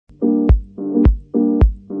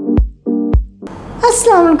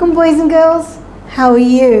Assalamu alaikum boys and girls, how are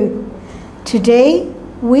you? Today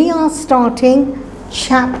we are starting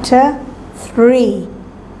chapter 3.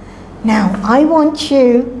 Now I want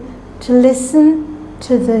you to listen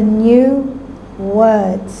to the new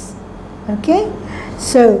words, okay?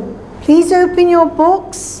 So please open your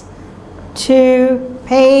books to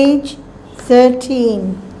page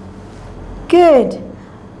 13. Good,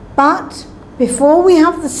 but before we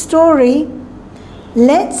have the story,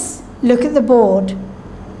 let's look at the board.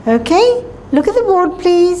 Okay? Look at the board,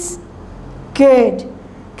 please. Good.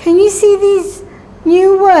 Can you see these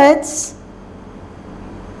new words?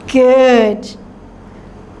 Good.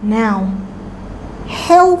 Now,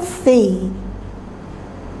 healthy.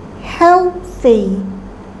 Healthy.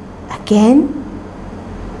 Again.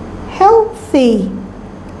 Healthy.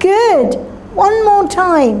 Good. One more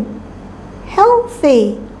time.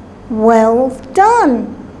 Healthy. Well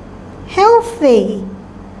done. Healthy.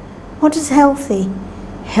 What is healthy?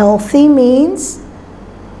 Healthy means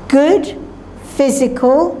good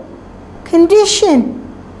physical condition.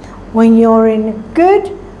 When you're in a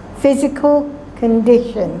good physical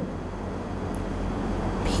condition.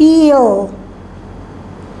 Peel.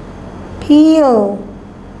 Peel.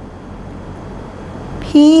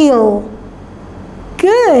 Peel.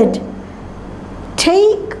 Good.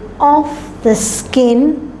 Take off the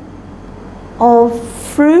skin of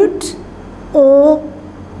fruit or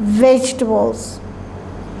vegetables.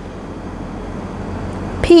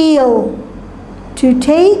 Peel. To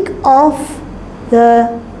take off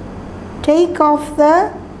the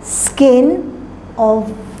skin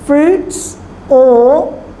of fruits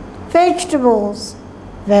or vegetables.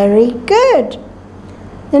 Very good.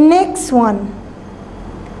 The next one.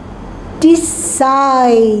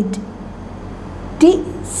 Decide.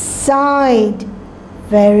 Decide.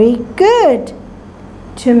 Very good.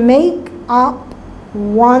 To make up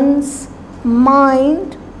one's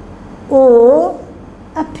mind or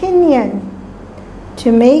opinion.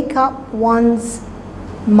 To make up one's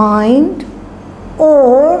mind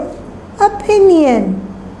or opinion.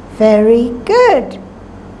 Very good.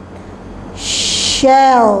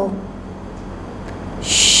 Shell.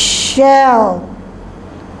 Shell.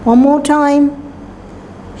 One more time.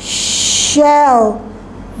 Shell.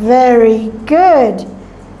 Very good.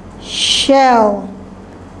 Shell.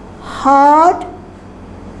 Hard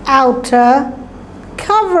outer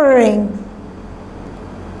covering.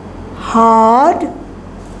 Hard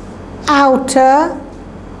outer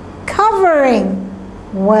covering.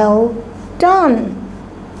 Well done.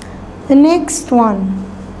 The next one.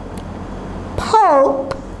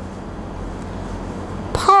 Pulp.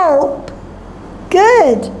 Pulp.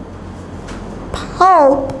 Good.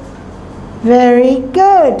 Pulp. Very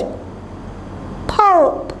good.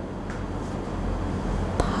 Pulp.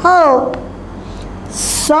 Pulp.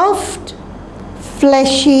 Soft,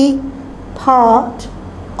 fleshy part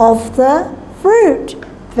of the fruit.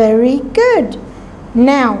 Very good.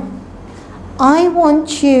 Now, I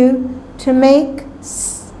want you to make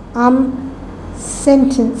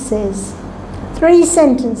sentences. 3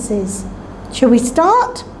 sentences. Shall we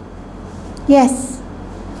start? Yes.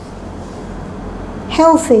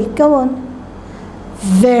 Healthy. Go on.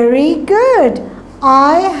 Very good.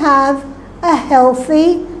 I have a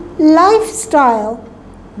healthy lifestyle.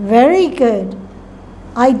 Very good.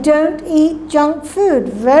 I don't eat junk food.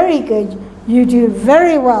 Very good. You do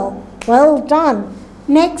very well. Well done.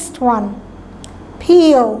 Next one.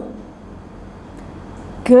 Peel.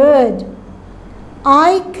 Good.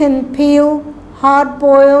 I can peel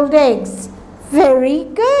hard-boiled eggs. Very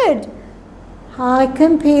good. I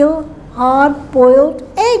can peel hard-boiled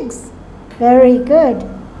eggs. Very good.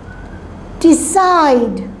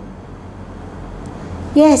 Decide.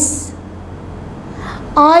 Yes.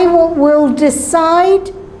 I will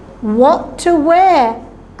decide what to wear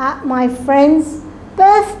at my friend's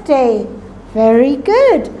birthday. Very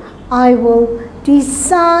good. I will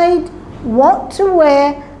decide what to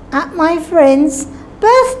wear at my friend's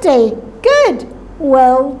birthday. Good.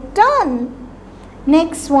 Well done.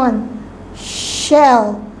 Next one.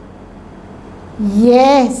 Shell.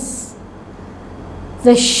 Yes.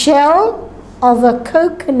 The shell of a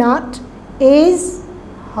coconut is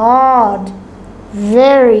hard.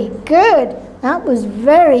 Very good. That was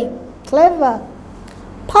very clever.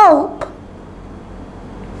 Pulp.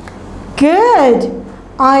 Good.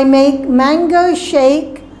 I make mango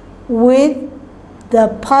shake with the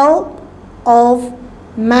pulp of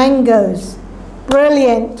mangoes.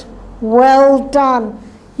 Brilliant. Well done.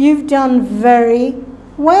 You've done very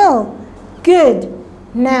well. Good.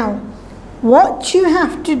 Now, what you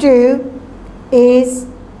have to do is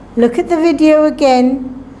look at the video again,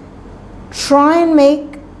 try and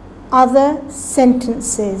make other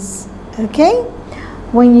sentences. Okay?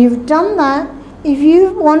 When you've done that, if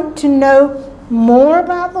you want to know more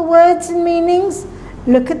about the words and meanings,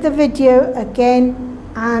 look at the video again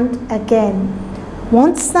and again.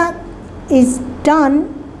 Once that is done,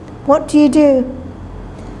 what do?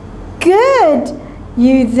 Good!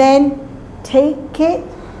 You then take a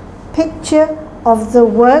picture of the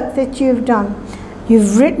work that you've done.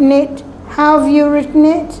 You've written it. How have you written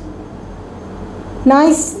it?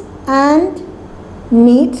 Nice and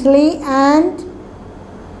neatly and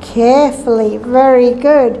carefully. Very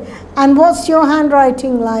good. And what's your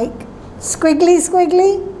handwriting like? Squiggly,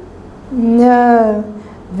 squiggly? No.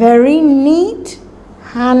 Very neat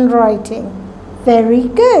handwriting. Very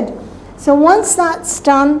good. So once that's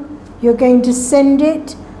done, you're going to send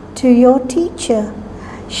it to your teacher.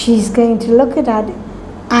 She's going to look at it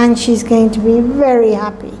and she's going to be very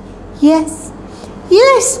happy. Yes,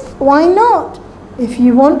 yes, why not? If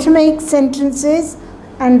you want to make sentences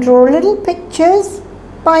and draw little pictures,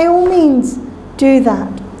 by all means, do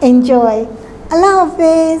that. Enjoy. Allah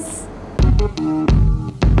Hafiz.